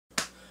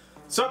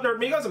Sup,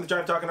 Nerdmigos? I'm the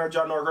Jive talking Nerd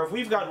John Norgrove.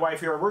 We've got Wife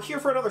here. We're here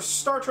for another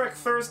Star Trek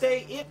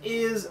Thursday. It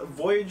is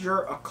Voyager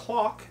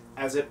o'clock,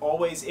 as it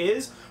always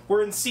is.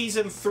 We're in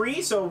Season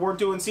 3, so we're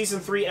doing Season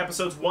 3,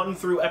 Episodes 1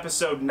 through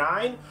Episode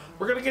 9.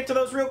 We're going to get to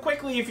those real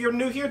quickly. If you're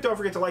new here, don't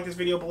forget to like this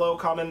video below,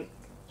 comment,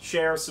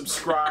 share,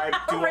 subscribe,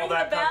 do all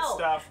that kind of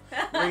stuff.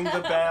 Ring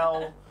the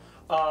bell.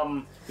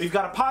 We've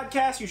got a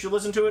podcast. You should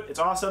listen to it. It's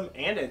awesome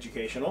and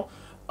educational.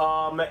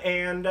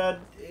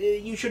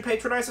 You should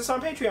patronize us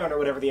on Patreon or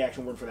whatever the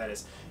action word for that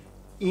is.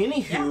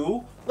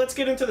 Anywho, let's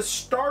get into the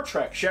Star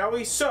Trek, shall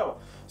we? So,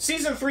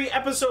 Season 3,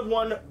 Episode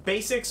 1,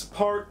 Basics,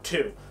 Part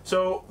 2.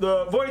 So,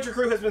 the Voyager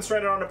crew has been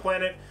stranded on a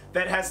planet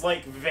that has,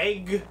 like,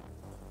 vague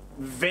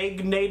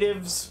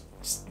natives,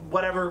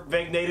 whatever,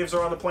 vague natives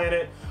are on the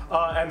planet,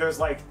 and there's,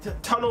 like,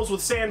 tunnels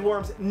with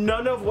sandworms.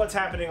 None of what's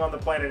happening on the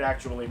planet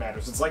actually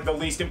matters. It's, like, the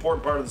least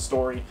important part of the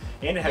story,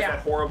 and it has that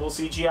horrible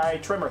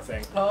CGI trimmer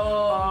thing.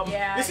 Oh,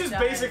 This is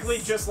basically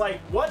just,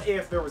 like, what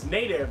if there was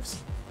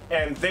natives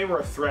and they were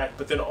a threat,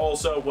 but then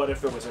also what if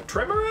there was a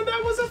trimmer and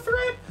that was a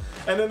threat?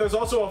 And then there's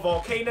also a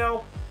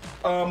volcano.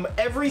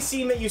 Every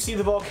scene that you see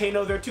the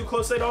volcano, they're too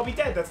close, they'd all be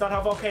dead. That's not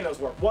how volcanoes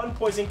work. 1,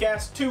 poison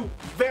gas. 2,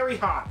 very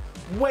hot.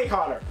 Way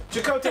hotter.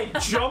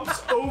 Chakotay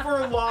jumps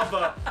over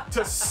lava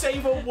to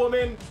save a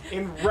woman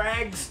in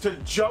rags to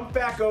jump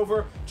back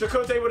over.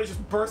 Chakotay would have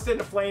just burst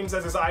into flames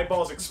as his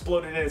eyeballs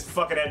exploded in his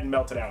fucking head and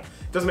melted out.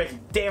 Doesn't make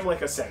damn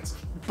lick of sense.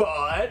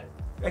 But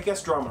I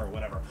guess drama or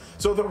whatever.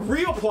 So the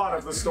real plot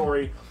of the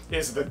story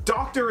is the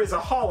Doctor is a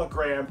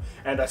hologram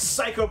and a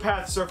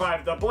psychopath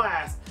survived the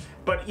blast.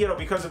 But, you know,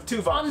 because of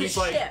Tuvok,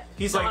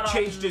 he's like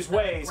changed his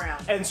ways.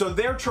 And so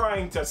they're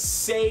trying to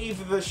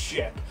save the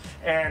ship.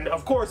 And,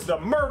 of course, the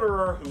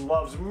murderer, who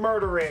loves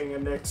murdering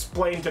and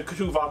explained to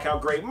Tuvok how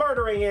great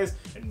murdering is,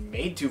 and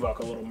made Tuvok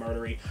a little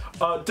murdery,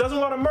 doesn't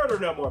want to murder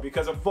no more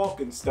because of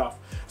Vulcan stuff.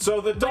 So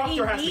the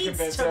Doctor has to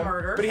convince him.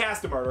 But he has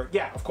to murder.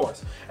 Yeah, of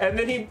course. And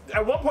then he,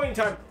 at one point in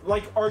time,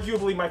 like,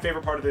 arguably my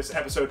favorite part of this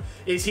episode,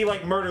 is he,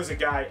 like, murders a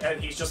guy,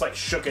 and he's just, like,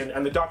 shooken,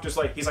 and the Doctor's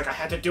like, he's like, I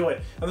had to do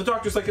it. And the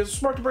Doctor's like, it's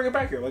smart to bring it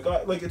back here. Like,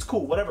 it's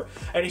cool, whatever.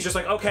 And he's just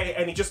like, okay,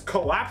 and he just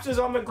collapses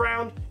on the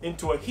ground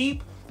into a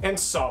heap, and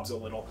sobs a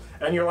little.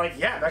 And you're like,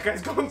 yeah, that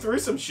guy's going through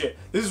some shit.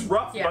 This is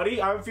rough, buddy.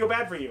 I feel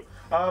bad for you.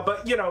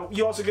 But, you know,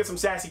 you also get some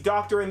sassy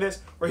Doctor in this,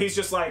 where he's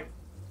just like,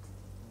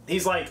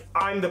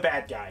 I'm the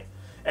bad guy.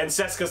 And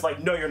Seska's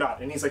like, no, you're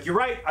not. And he's like, you're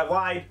right, I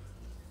lied.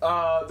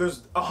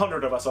 There's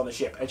 100 of us on the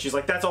ship. And she's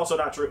like, that's also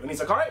not true. And he's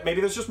like, all right,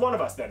 maybe there's just one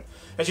of us then.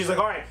 And she's like,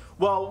 all right,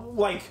 well,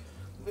 what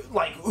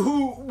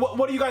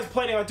are you guys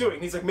planning on doing?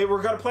 And he's like, maybe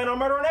we're gonna plan on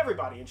murdering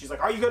everybody. And she's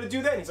like, are you gonna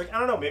do that? And he's like, I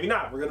don't know, maybe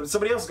not.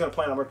 Somebody else is gonna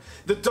plan on murder.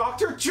 The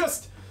Doctor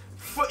just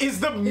is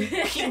the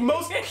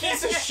most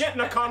piece of shit in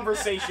a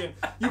conversation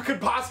you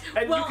could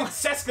possibly, and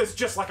Seska's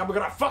just like, I'm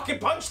gonna fucking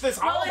punch this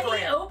hologram. Well,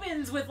 and he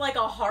opens with like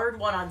a hard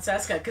one on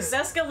Seska, because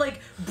Seska like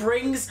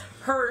brings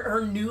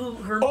her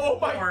newborn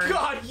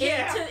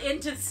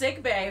into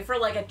sickbay for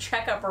like a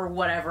checkup or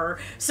whatever,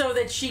 so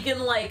that she can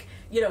like,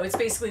 you know, it's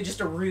basically just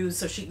a ruse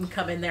so she can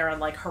come in there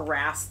and like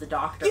harass the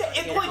Doctor. Yeah,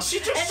 it's like she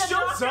just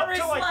shows up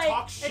to like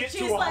talk shit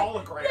to a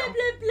hologram. Blah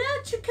blah blah,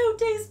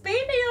 Chakotay's baby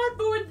on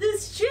board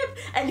this ship,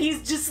 and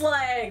he's just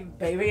like,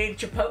 baby ain't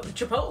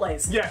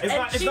Chipotle's. Yeah,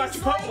 it's not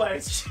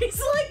Chipotle's. She's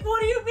like,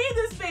 what do you mean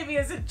this baby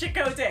isn't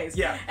Chakotay's?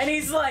 Yeah, and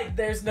he's like,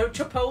 there's no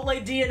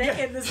Chipotle DNA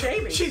in this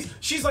baby.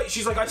 She's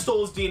like, I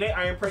stole his DNA.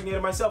 I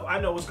impregnated myself.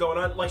 I know what's going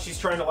on. Like, she's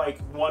trying to like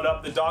one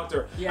up the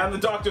Doctor. Yeah. And the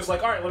Doctor's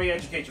like, all right, let me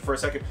educate you for a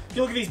second. If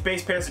you look at these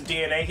base pairs of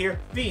DNA here,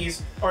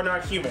 these are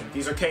not human.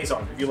 These are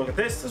Kazon. If you look at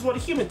this is what a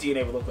human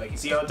DNA would look like. You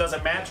see how it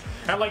doesn't match?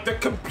 And like the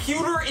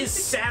computer is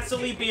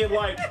sassily being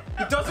like,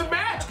 it doesn't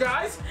match,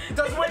 guys. It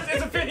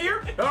doesn't fit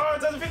here. Oh,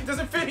 it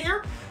doesn't fit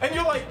here. And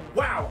you're like,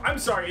 wow, I'm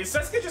sorry. Is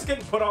Seska just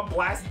getting put on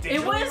blast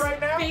digitally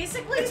right now? It was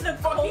basically the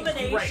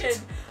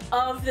culmination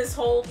of this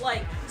whole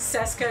like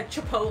Seska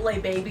Chipotle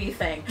baby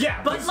thing.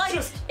 Yeah, but like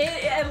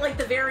at like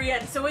the very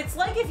end. So it's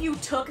like if you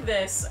took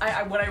this,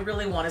 what I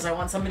really want is I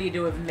want somebody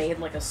to have made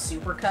like a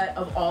supercut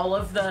of all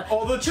the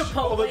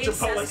Chipotle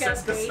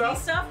Seska baby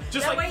stuff.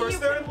 Just that like first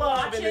they're in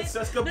love and then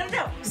Seska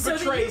so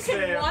that you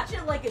can watch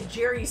it like a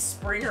Jerry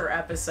Springer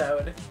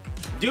episode.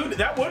 Dude,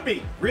 that would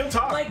be real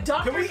talk. Like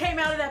Doctor came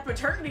out of that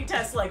paternity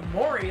test like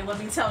Maury. Let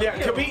me tell you. Yeah,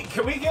 can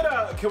we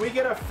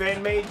get a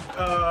fan made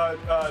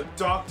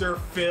Dr.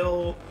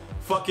 Phil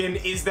fucking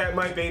is that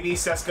my baby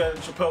Seska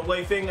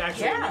Chipotle thing?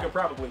 Actually, we could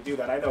probably do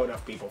that. I know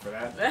enough people for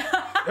that.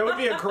 That would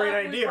be a great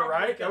idea,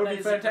 right? That would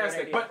be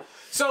fantastic. But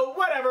so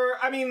whatever.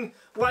 I mean,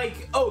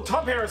 like, oh,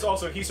 Tom Paris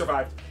also, he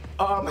survived.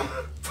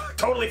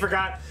 Totally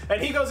forgot.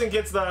 And he goes and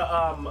gets the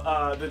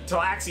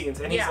Talaxians,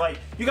 and he's like,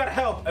 you gotta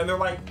help. And they're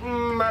like,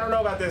 I don't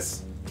know about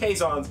this.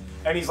 Kazons.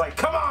 And he's like,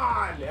 come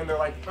on! And they're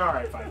like,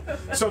 alright, fine.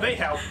 So they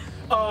help.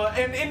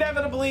 And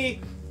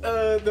inevitably,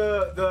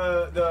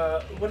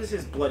 what is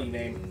his bloody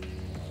name?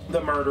 The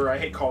murderer, I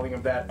hate calling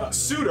him that.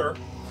 Suitor,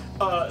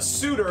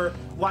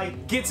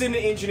 like, gets into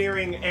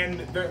engineering, and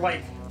they're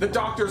like, the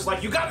Doctor's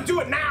like, you gotta do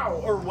it now!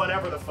 Or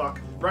whatever the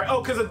fuck, right?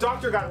 Oh, because the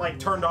Doctor got, like,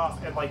 turned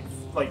off and, like,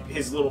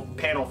 his little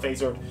panel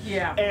phaser.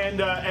 Yeah.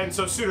 And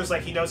so Suiter's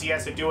like, he knows he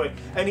has to do it,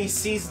 and he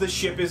sees the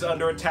ship is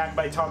under attack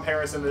by Tom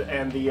Paris and the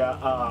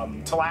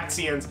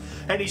Talaxians,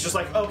 and he's just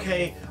like,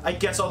 okay, I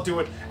guess I'll do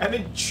it, and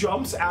then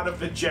jumps out of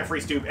the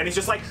Jeffries tube, and he's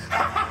just like,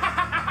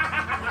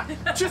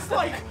 just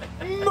like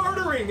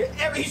murdering.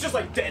 He's just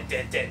like dead.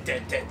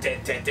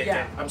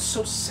 Yeah. I'm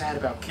so sad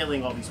about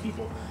killing all these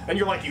people, and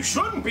you're like, you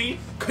shouldn't be,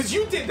 because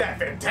you did that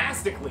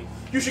fantastically.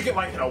 You should get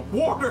like an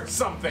award or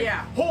something.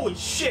 Yeah. Holy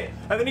shit.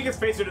 And then he gets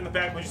phasered in the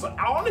back, which is like,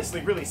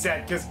 honestly really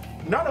sad, because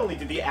not only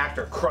did the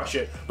actor crush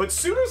it, but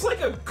Suiter's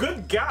like a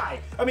good guy.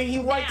 I mean, he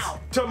likes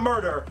to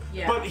murder,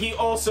 but he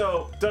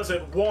also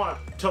doesn't want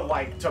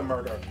to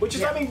murder, which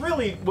is, I mean,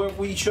 really what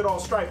we should all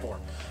strive for,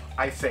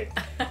 I think.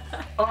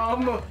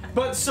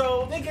 But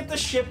so they get the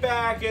ship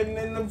back, and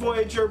then the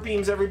Voyager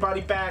beams everybody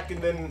back,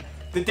 and then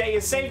the day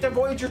is saved, and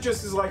Voyager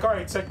just is like, all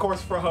right, set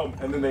course for home,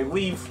 and then they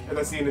leave, and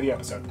that's the end of the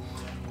episode.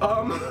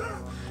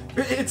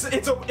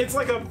 It's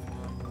like a,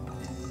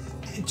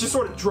 it just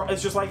sort of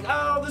it's just like,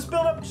 oh, this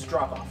build up, just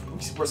drop off.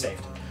 We're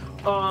saved.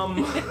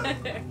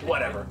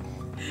 Whatever.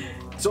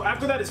 So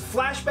after that is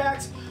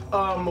flashbacks,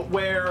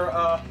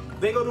 where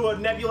they go to a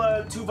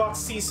nebula. Tuvok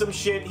sees some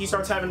shit. He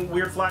starts having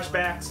weird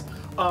flashbacks.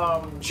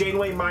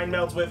 Janeway mind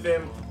melds with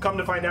him. Come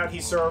to find out,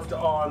 he served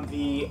on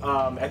the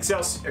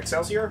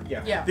Excelsior.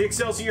 Yeah. The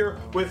Excelsior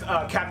with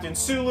Captain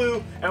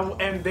Sulu,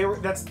 and they were.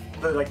 That's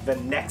the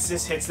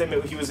Nexus hits them.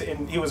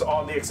 He was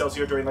on the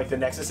Excelsior during like the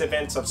Nexus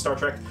events of Star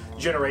Trek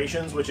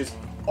Generations, which is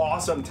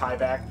awesome tie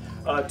back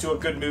to a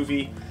good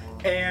movie.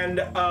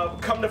 And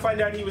come to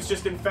find out, he was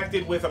just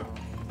infected with a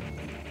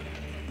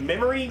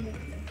memory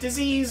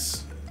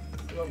disease,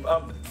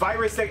 a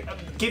virus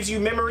that gives you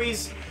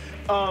memories.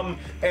 And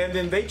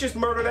then they just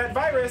murder that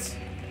virus,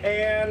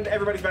 and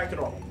everybody's back to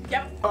normal.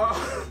 Yep.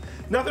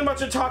 Nothing much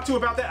to talk to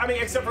about that. I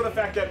mean, except for the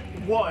fact that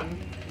one,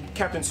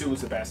 Captain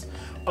Sulu's the best,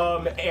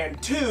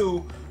 and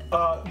two,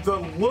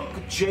 the look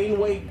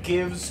Janeway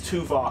gives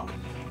Tuvok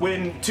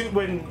when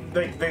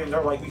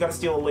they're like, we gotta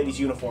steal a lady's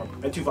uniform,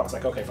 and Tuvok's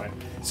like, okay, fine.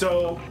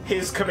 So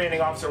his commanding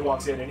officer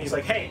walks in, and he's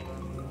like, hey,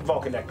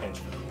 Vulcan neck pinch.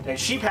 And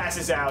she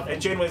passes out,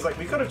 and Janeway's like,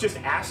 we could have just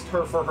asked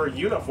her for her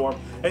uniform.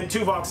 And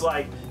Tuvok's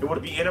like, it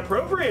would be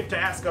inappropriate to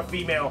ask a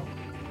female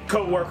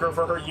co-worker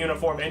for her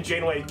uniform. And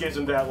Janeway gives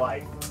him that,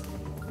 like,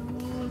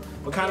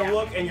 what kind of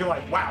look? And you're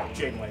like, wow,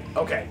 Janeway,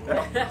 okay.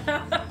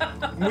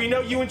 We know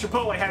you and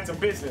Chipotle had some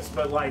business,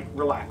 but, like,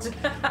 relax.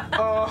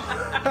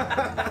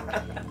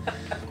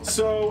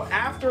 So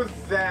after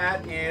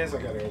that is,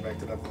 I gotta go back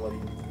to that bloody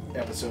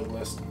episode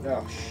list.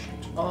 Oh, shit.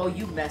 Oh,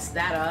 you messed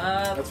that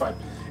up. That's fine.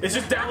 It's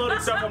just downloading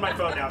stuff on my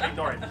phone now.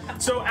 Ignore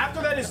it. So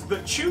after that is the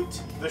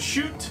Choot,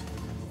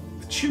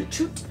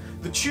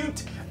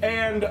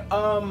 and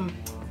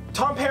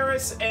Tom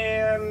Paris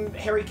and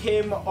Harry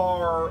Kim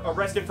are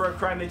arrested for a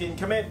crime they didn't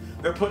commit.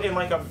 They're put in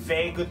like a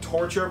vague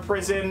torture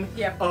prison.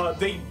 Yep.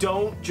 They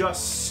don't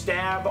just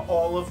stab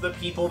all of the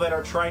people that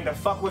are trying to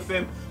fuck with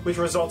them, which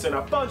results in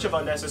a bunch of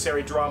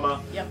unnecessary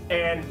drama. Yep.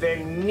 And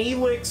then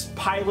Neelix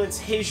pilots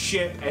his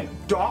ship and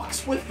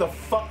docks with the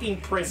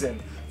fucking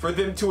prison for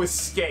them to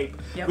escape.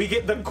 Yep. We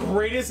get the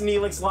greatest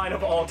Neelix line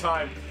of all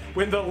time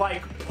when the,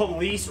 like,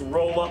 police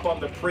roll up on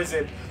the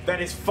prison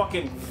that his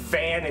fucking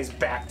van is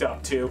backed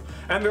up to.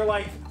 And they're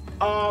like,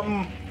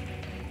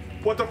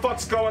 what the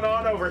fuck's going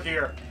on over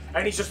here?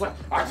 And he's just like,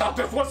 I thought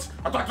this was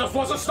a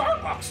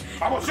Starbucks.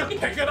 I was just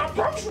picking up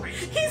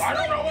groceries. I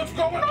don't know what's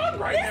going on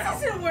right now.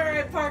 This isn't where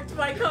I parked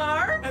my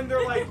car. And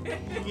they're like,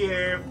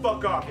 yeah,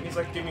 fuck off. And he's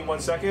like, give me 1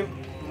 second.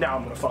 Now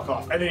I'm gonna fuck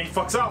off. And then he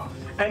fucks off.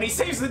 And he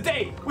saves the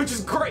day, which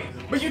is great.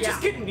 But you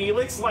just get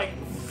Neelix, like,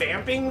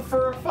 vamping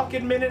for a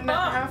fucking minute and a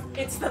half.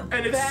 It's the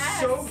and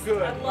best. It's so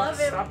good. I love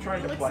it. Stop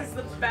trying to play. Is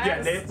the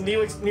best. Yeah,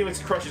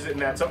 Neelix crushes it in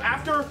that. So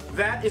after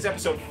that is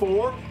episode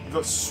 4,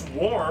 The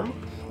Swarm,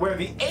 where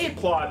the A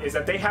plot is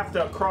that they have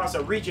to cross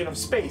a region of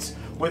space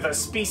with a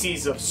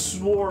species of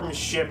swarm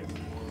ship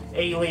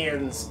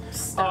aliens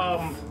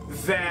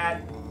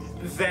that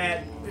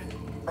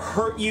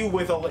hurt you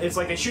with it's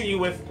like they shoot you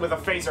with a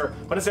phaser,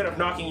 but instead of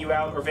knocking you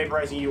out or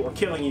vaporizing you or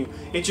killing you,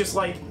 it just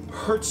like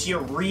hurts you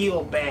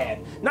real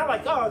bad. Not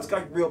like, oh, it's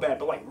like real bad,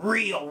 but like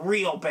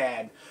real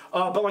bad.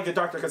 But like the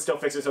doctor can still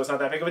fix it, so it's not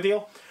that big of a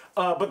deal.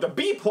 But the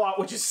B plot,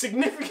 which is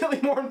significantly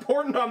more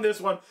important on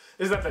this one,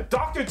 is that the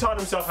doctor taught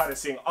himself how to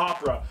sing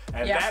opera,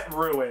 and that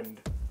ruined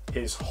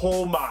his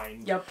whole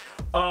mind. Yep.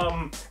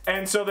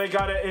 And so they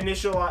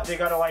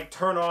gotta like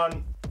turn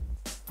on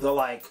the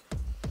like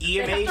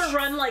EMH. They have to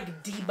run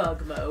like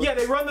debug mode. Yeah,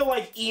 they run the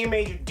like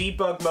EMH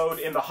debug mode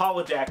in the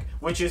holodeck,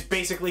 which is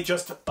basically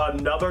just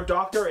another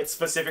doctor. It's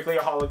specifically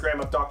a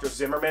hologram of Dr.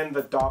 Zimmerman,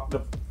 the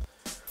doctor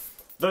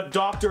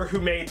who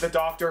made the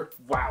Doctor.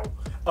 Wow.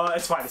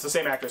 It's fine, it's the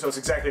same actor, so it's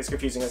exactly as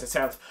confusing as it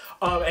sounds.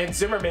 And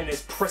Zimmerman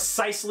is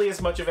precisely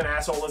as much of an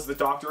asshole as the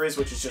Doctor is,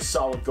 which is just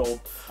solid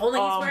gold. Only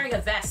he's wearing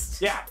a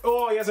vest. Yeah.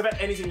 Oh, he has a vest,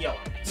 and he's in yellow.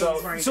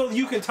 So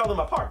you can tell them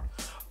apart.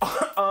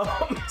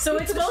 So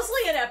it's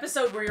mostly an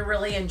episode where you're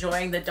really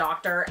enjoying the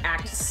Doctor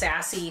act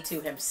sassy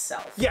to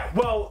himself. Yeah,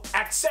 well,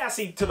 act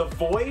sassy to the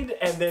Void,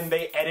 and then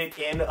they edit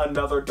in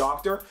another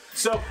Doctor.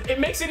 So it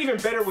makes it even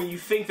better when you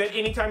think that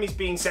anytime he's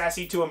being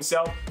sassy to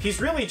himself,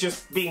 he's really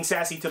just being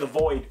sassy to the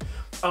Void,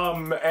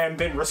 and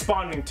then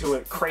responding to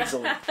it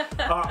crazily.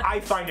 I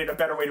find it a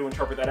better way to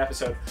interpret that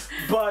episode.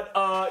 But,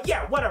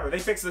 yeah, whatever. They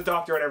fix the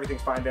Doctor and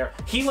everything's fine there.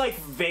 He, like,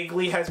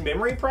 vaguely has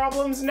memory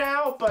problems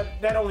now, but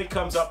that only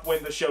comes up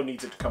when the show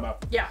needs it to come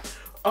up. Yeah.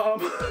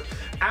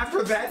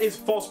 After that is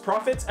False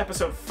Prophets,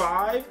 episode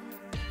 5,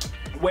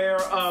 where,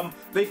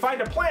 they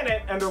find a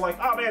planet, and they're like,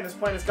 oh man, this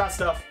planet's got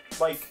stuff,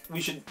 like,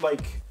 we should,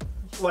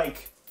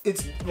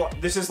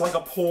 this is like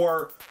a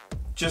poor,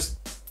 just,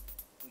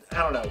 I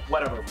don't know,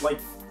 whatever,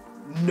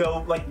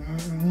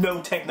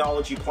 no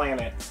technology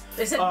planet.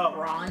 Is it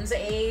Bronze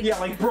Age? Yeah,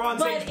 like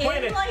Bronze Age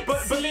planet, like,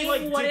 but they,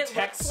 like,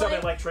 detect some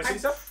electricity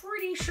stuff.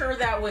 Pretty sure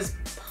that was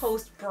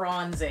post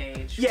Bronze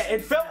Age. Yeah,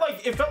 it felt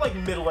like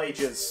Middle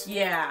Ages.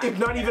 Yeah. If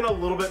not even a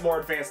little bit more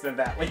advanced than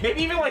that. Like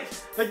maybe even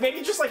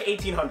maybe just like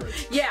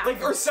 1800s. Yeah.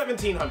 Like or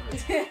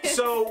 1700s.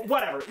 So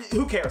whatever.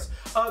 Who cares?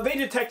 They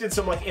detected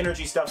some like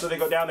energy stuff, so they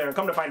go down there and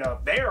come to find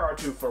out there are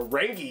two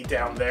Ferengi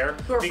down there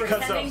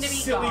because of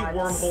silly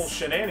wormhole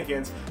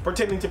shenanigans,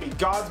 pretending to be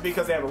gods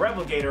because they have a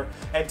replicator,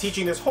 and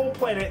teaching this whole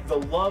planet the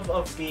love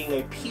of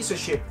being a piece of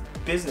shit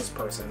business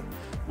person,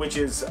 which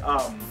is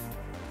a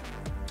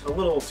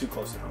little too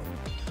close to home.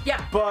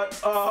 Yeah. But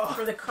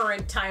for the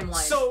current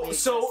timeline.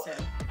 So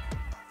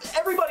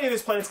everybody on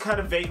this planet's kind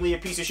of vaguely a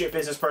piece of shit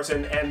business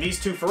person, and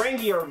these two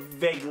Ferengi are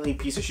vaguely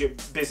piece of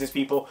shit business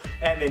people,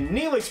 and then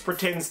Neelix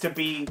pretends to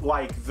be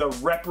like the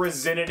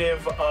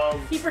representative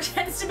of... He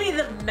pretends to be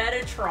the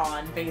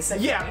Metatron,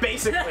 basically. Yeah,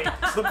 basically.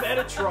 The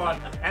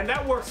Metatron. And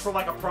that works for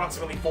like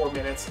approximately 4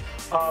 minutes.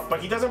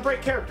 But he doesn't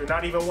break character,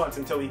 not even once,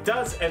 until he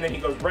does, and then he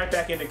goes right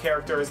back into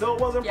character as though it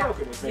wasn't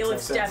broken, which makes no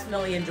sense.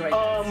 Definitely enjoyed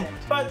that.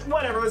 But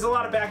whatever, there's a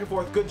lot of back and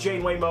forth, good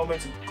Janeway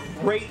moments,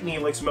 great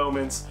Neelix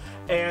moments,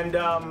 and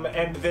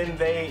then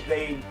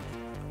the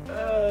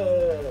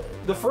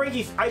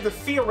Ferengi either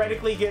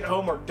theoretically get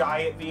home or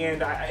die at the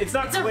end. It's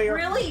not clear.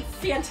 It's a really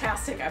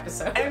fantastic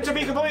episode. And to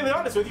be completely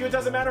honest with you, it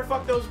doesn't matter.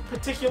 Fuck those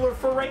particular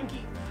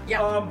Ferengi.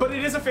 Yeah. But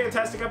it is a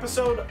fantastic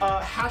episode.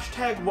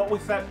 Hashtag what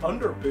with that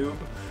underboob,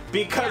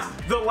 because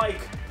the like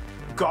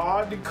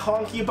god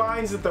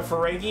concubines that the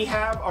Ferengi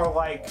have are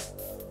like.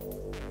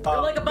 They're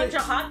like a bunch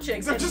of hot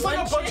chicks. They're just like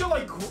a bunch of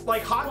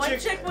like hot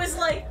chicks. One chick was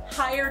like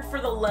hired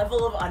for the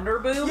level of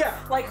underboob. Yeah.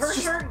 Like her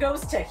shirt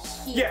goes to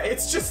here. Yeah,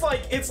 it's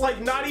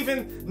like not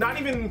even.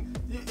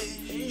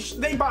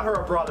 They bought her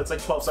a bra that's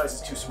like 12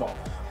 sizes too small.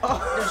 No,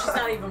 she's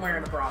not even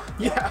wearing a bra.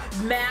 Yeah.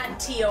 Mad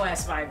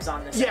TOS vibes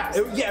on this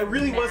episode. It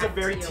really was a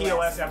very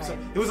TOS episode.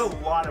 It was a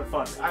lot of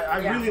fun. I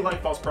really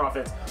like False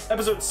Prophets.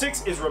 Episode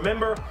 6 is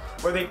Remember,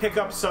 where they pick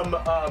up some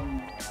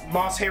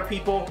moss hair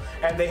people,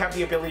 and they have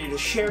the ability to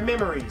share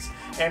memories.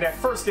 And at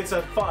first it's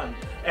fun.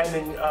 And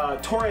then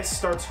Torres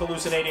starts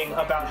hallucinating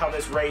about how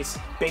this race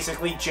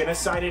basically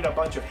genocided a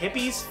bunch of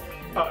hippies.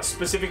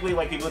 Specifically,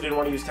 like, people who didn't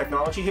want to use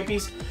technology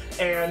hippies.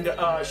 And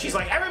she's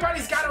like,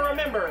 everybody's got to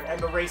remember! And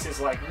the race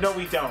is like, no,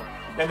 we don't.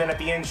 And then at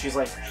the end, she's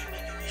like,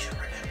 maybe we should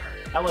remember.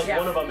 And, like,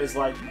 one of them is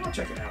like, I'll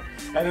check it out.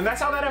 And then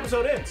that's how that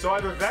episode ends. So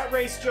either that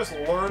race just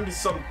learned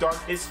some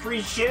dark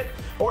history shit,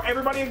 or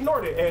everybody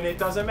ignored it, and it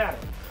doesn't matter.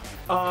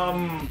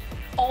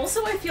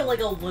 Also, I feel like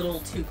a little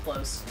too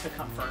close to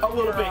comfort. A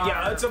little bit,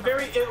 yeah.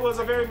 It was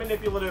a very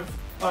manipulative,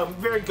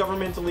 very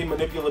governmentally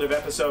manipulative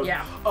episode.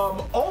 Yeah.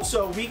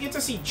 Also, we get to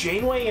see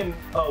Janeway in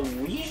a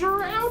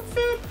leisure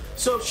outfit,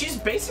 so she's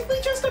basically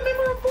just a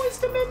member of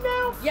Boyz II Men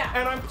now. Yeah.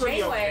 And I'm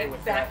pretty okay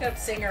with that. Backup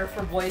singer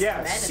for Boyz II Men.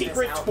 Yeah,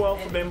 secret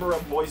 12th member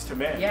of Boyz II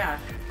Men. Yeah.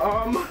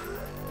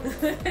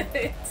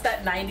 It's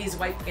that 90s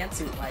white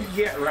pantsuit life.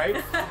 Yeah,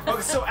 right?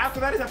 Okay, so after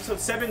that is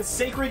episode 7,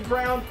 Sacred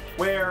Ground,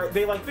 where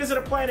they like visit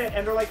a planet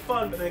and they're like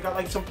fun, but they got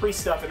like some priest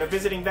stuff and they're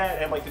visiting that,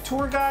 and like the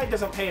tour guide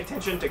doesn't pay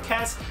attention to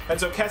Kes, and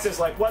so Kes is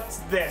like, what's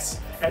this?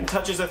 And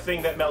touches a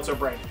thing that melts her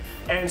brain.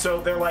 And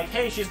so they're like,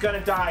 hey, she's gonna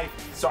die.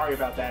 Sorry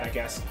about that, I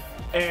guess.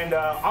 And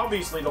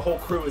obviously the whole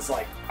crew is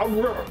like, oh,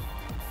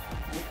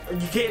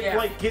 you can't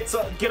like get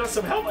us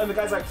some help, and the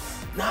guy's like,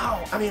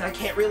 no, I mean, I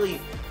can't really.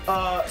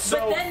 But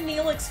then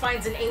Neelix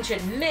finds an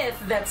ancient myth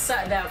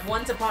that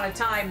once upon a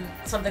time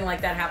something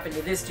like that happened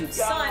to this dude's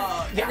son,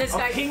 and this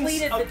guy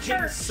pleaded the church.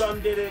 King's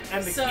son did it,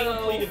 and the king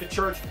pleaded the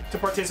church to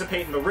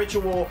participate in the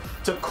ritual,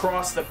 to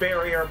cross the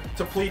barrier,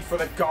 to plead for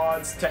the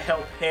gods to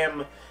help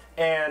him.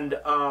 And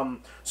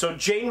so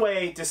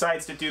Janeway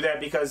decides to do that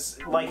because,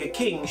 like a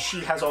king,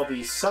 she has all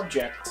these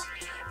subjects.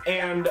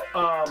 And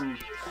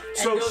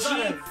so goes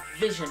on a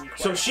vision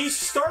quest. So she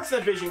starts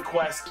the vision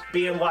quest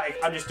being like,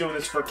 I'm just doing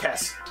this for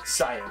Kess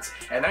science,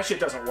 and that shit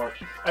doesn't work.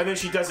 And then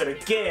she does it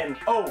again.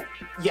 Oh,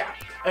 yeah.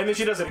 And then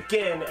she does it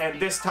again, and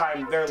this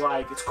time they're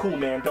like, it's cool,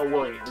 man, don't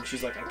worry. And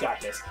she's like, I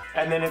got this.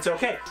 And then it's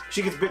okay.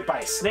 She gets bit by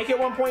a snake at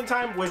one point in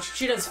time, which...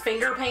 She does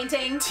finger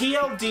painting.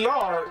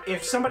 TLDR,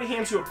 if somebody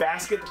hands you a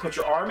basket to put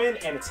your arm in,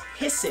 and it's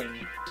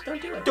hissing... Don't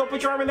do it. Don't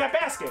put your arm in that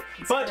basket.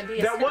 But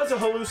that was a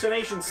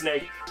hallucination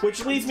snake,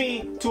 which leads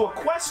me to a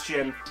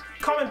question.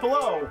 Comment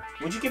below,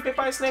 would you get bit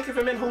by a snake if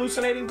it meant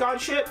hallucinating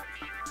god shit?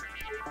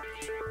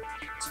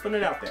 Just putting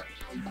it out there.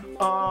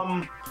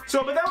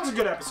 But that was a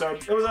good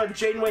episode. It was a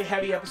Janeway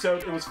heavy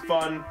episode. It was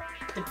fun.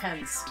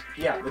 Depends.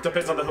 Yeah, it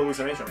depends on the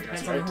hallucination, I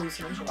guess, right? On the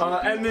hallucination.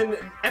 And then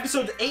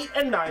episodes 8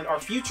 and 9 are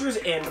Futures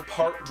End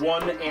Part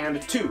 1 and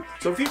 2.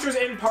 So Futures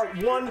End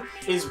Part 1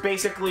 is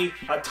basically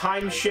a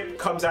time ship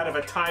comes out of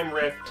a time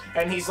rift,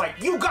 and he's like,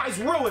 you guys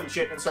ruined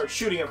shit, and starts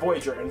shooting at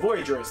Voyager. And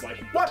Voyager is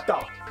like, what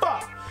the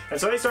fuck? And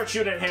so they start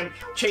shooting at him,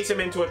 chase him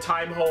into a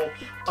time hole,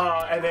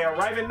 and they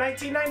arrive in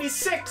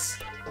 1996,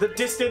 the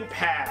distant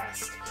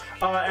past.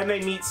 And they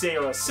meet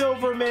Sarah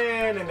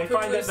Silverman, and they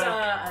find that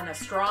an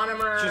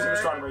astronomer. She's an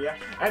astronomer, yeah.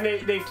 And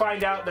they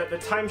find out that the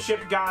time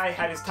ship guy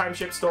had his time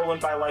ship stolen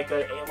by like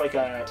a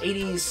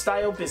 80s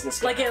style business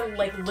guy.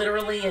 Like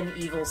literally an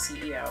evil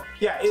CEO.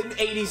 Yeah, an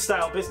 80s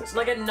style business guy.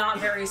 Like a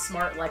not very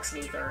smart Lex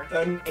Luthor.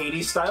 An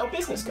 80s style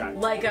business guy.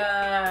 Like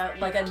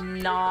a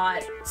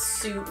not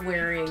suit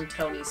wearing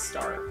Tony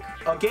Stark.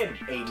 Again,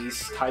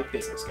 80s type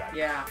business guy.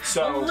 Yeah.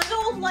 So a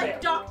little like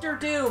Dr.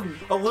 Doom.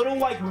 A little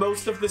like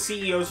most of the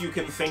CEOs you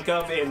can think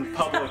of in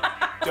public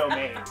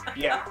domain.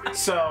 Yeah.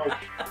 So,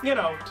 you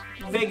know,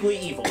 vaguely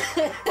evil.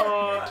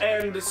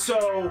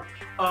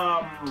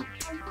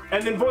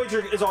 And then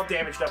Voyager is all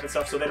damaged up and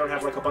stuff, so they don't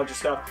have like a bunch of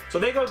stuff. So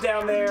they go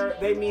down there,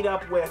 they meet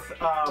up with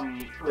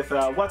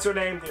what's her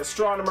name, the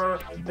astronomer.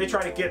 They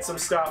try to get some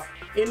stuff.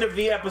 End of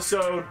the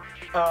episode,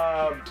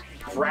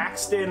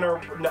 Braxton or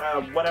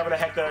whatever the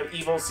heck the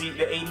 80s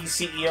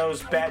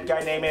CEO's bad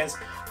guy name is.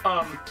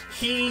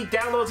 He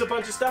downloads a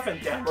bunch of stuff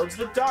and downloads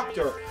the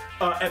Doctor.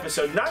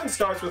 Episode 9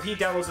 starts with he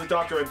downloads the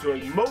Doctor into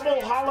a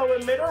mobile hollow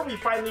emitter. We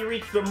finally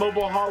reach the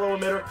mobile hollow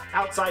emitter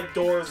outside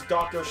doors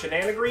Doctor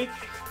shenanigery.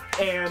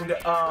 And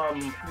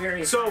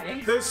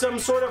there's some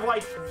sort of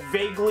like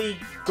vaguely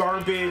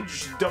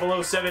garbage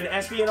 007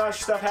 espionage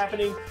stuff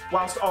happening,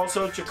 whilst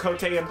also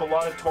Chakotay and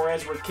B'Elanna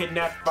Torres were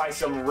kidnapped by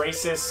some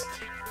racist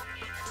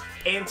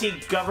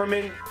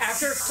anti-government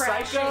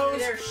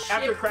psychos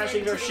after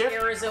crashing their ship. The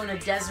Arizona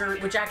desert,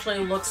 which actually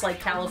looks like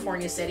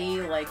California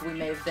City, like we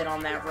may have been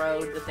on that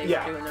road that they were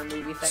doing their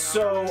movie thing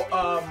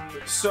on.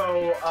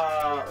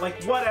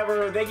 Like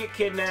whatever, they get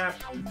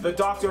kidnapped. The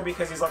Doctor,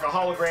 because he's like a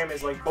hologram,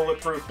 is like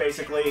bulletproof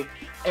basically,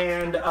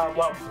 and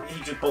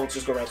bullets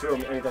just go right through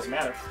him and it doesn't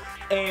matter.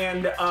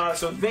 And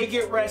so they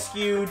get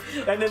rescued,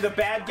 and then the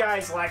bad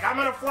guy's like, I'm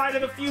gonna fly to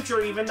the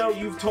future even though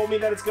you've told me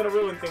that it's gonna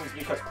ruin things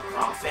because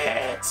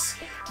profits,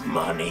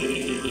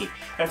 money.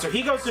 And so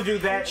he goes to do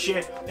that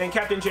shit, and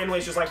Captain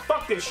Janeway's just like,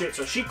 fuck this shit.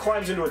 So she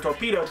climbs into a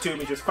torpedo tube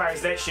and just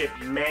fires that shit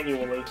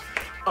manually.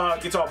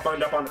 Gets all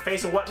burned up on the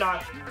face and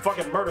whatnot,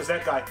 fucking murders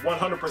that guy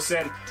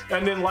 100%.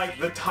 And then like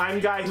the time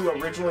guy who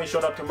originally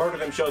showed up to murder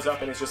them shows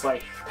up and it's just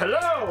like,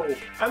 hello!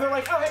 And they're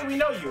like, oh hey, we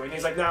know you. And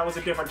he's like, nah, it was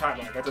a different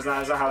timeline. That's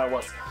not how that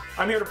works.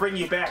 I'm here to bring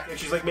you back. And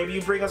she's like, maybe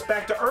you bring us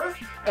back to Earth?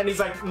 And he's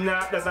like,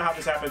 nah, that's not how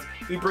this happens.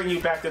 We bring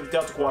you back to the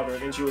Delta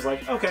Quadrant. And she was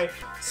like, okay.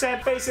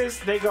 Sad faces,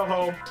 they go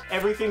home.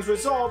 Everything's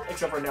resolved,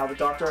 except for now the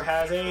Doctor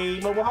has a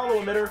mobile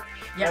hollow emitter.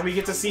 Yep. And we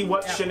get to see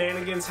what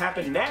shenanigans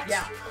happen next.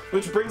 Yeah.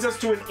 Which brings us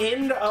to an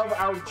end of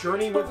our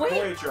journey with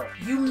Voyager.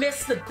 You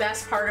missed the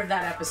best part of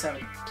that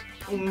episode.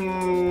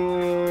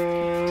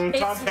 Tom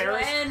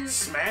Paris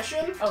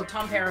smashing? Oh,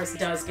 Tom Paris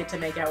does get to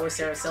make out with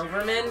Sarah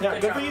Silverman. Yeah,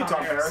 good for you,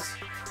 Tom Paris.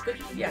 Good,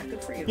 yeah,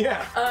 good for you.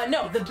 Yeah.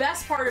 No, the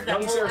best part of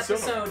that whole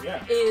episode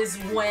is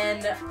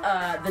when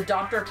the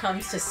Doctor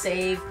comes to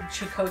save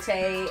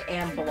Chakotay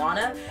and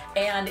B'Elanna,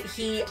 and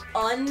he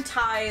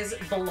unties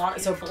B'Elanna.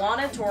 So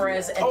B'Elanna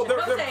Torres and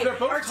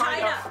Chakotay are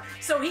tied up.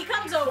 So he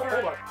comes over.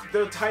 Hold on.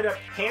 They're tied up,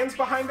 hands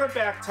behind their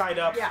back tied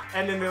up,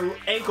 and then their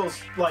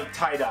ankles like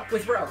tied up.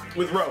 With rope.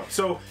 With rope.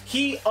 So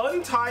he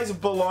unties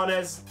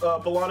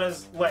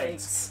B'Elanna's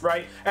legs,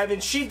 right? And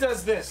then she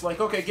does this, like,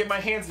 okay, get my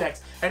hands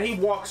next. And he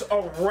walks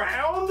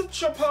around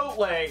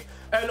Chipotle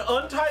and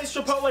unties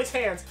Chipotle's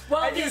hands,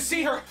 and you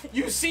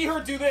see her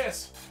do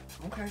this.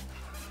 Okay.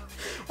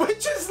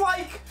 Which is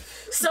like,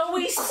 so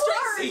we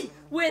start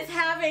with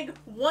having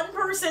one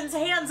person's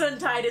hands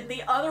untied and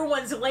the other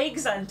one's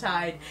legs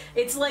untied.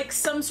 It's like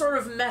some sort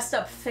of messed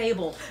up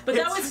fable. But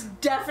that was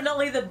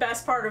definitely the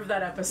best part of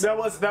that episode.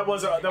 That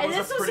was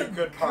a pretty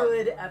good part.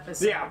 Good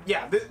episode.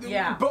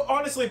 Yeah. But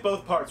honestly,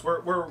 both parts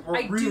were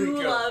really good. I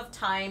do love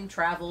time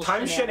travel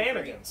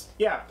shenanigans.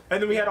 Yeah.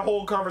 And then we had a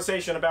whole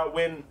conversation about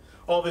when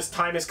all this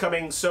time is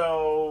coming.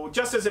 So,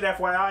 just as an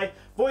FYI,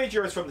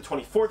 Voyager is from the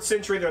 24th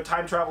century. They're a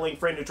time-traveling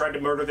friend who tried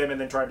to murder them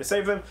and then tried to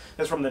save them.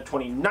 That's from the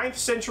 29th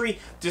century.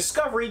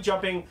 Discovery,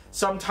 jumping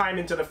some time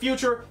into the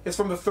future, is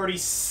from the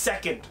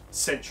 32nd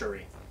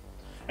century.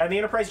 And the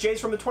Enterprise J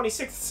is from the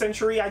 26th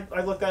century.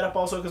 I looked that up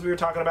also because we were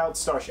talking about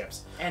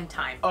starships. And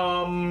time.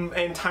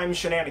 And time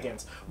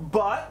shenanigans.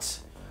 But...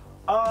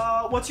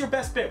 what's your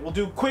best bit? We'll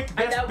do quick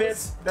best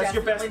bits. That's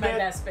your best bit? My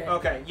best bit.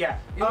 Okay, yeah.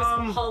 It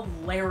was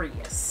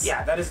hilarious.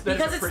 Yeah, that is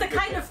because it's the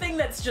kind bit. of thing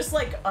that's just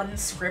like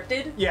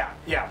unscripted. Yeah,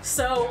 yeah.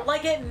 So yeah.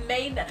 like it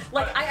made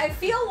like I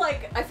feel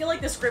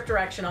like the script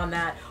direction on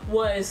that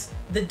was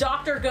the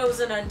Doctor goes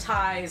and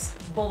unties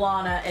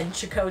B'Elanna and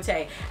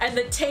Chakotay, and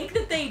the take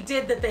that they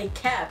did that they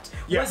kept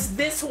was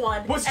this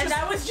one, and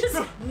that was just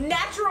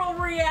natural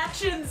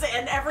reactions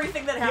and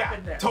everything that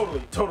happened there.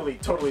 Totally.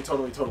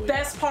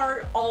 Best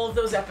part, all of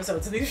those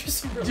episodes. And these are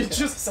some really good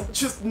episodes.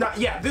 Just not.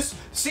 Yeah, this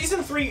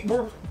season 3,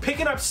 we're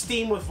picking up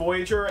steam with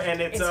Voyager,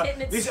 and it's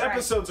these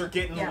episodes are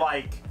getting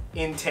like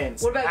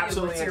intense. What about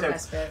absolutely you?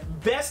 What's intense. your best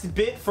bit? Best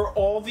bit for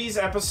all these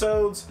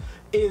episodes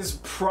is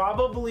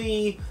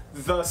probably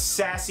the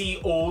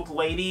sassy old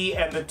lady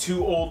and the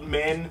 2 old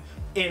men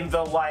in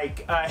the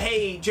like,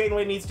 hey,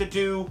 Janeway needs to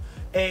do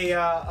a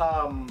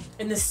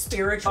in the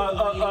spiritual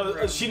waiting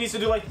room. She needs to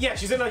do like,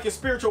 she's in like a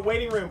spiritual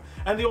waiting room,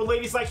 and the old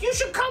lady's like, you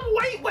should come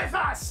wait with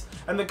us.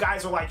 And the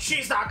guys are like,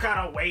 she's not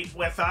gonna wait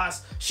with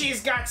us.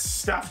 She's got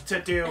stuff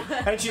to do.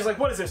 And she's like,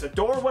 what is this, a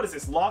door? What is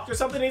this, locked or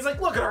something? And he's like,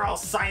 look at her all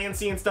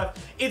sciencey and stuff.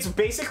 It's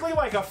basically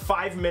like a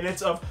 5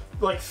 minutes of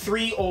like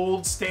 3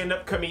 old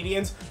stand-up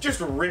comedians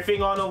just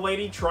riffing on a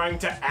lady trying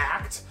to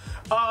act.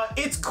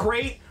 It's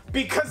great.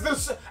 Because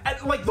there's,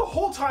 like, the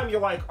whole time you're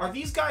like, are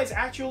these guys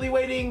actually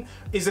waiting?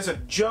 Is this a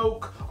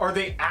joke? Are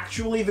they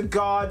actually the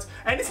gods?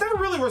 And it's never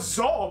really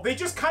resolved. They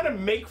just kind of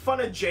make fun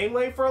of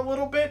Janeway for a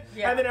little bit,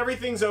 and then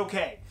everything's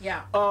okay.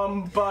 Yeah.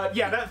 But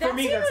yeah, that for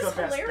me, that's the best.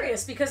 That was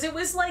hilarious because it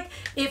was like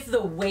if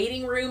the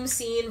waiting room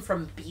scene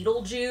from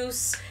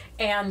Beetlejuice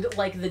and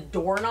like the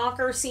door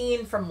knocker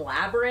scene from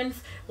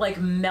Labyrinth like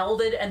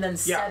melded and then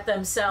set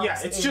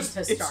themselves into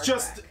Star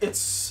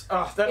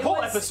Trek. That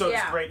whole episode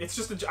is great. It's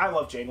just I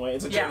love Janeway.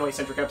 It's a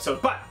Janeway-centric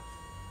episode. But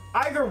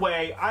either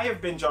way, I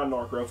have been John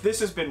Norgrove. This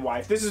has been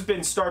Wife. This has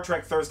been Star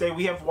Trek Thursday.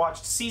 We have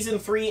watched Season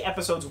 3,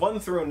 Episodes 1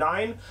 through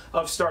 9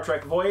 of Star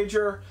Trek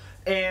Voyager.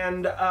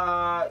 And,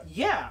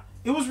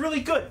 it was really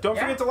good. Don't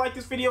forget to like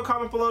this video,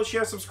 comment below,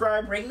 share,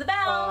 subscribe. Ring the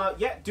bell.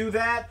 Do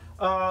that.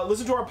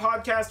 Listen to our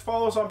podcast.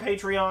 Follow us on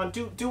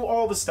Patreon. Do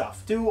all the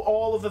stuff. Do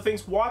all of the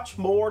things. Watch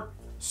more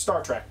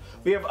Star Trek.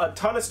 We have a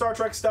ton of Star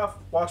Trek stuff.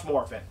 Watch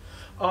more of it.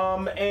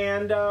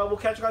 And we'll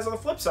catch you guys on the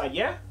flip side.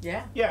 Yeah?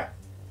 Yeah. Yeah.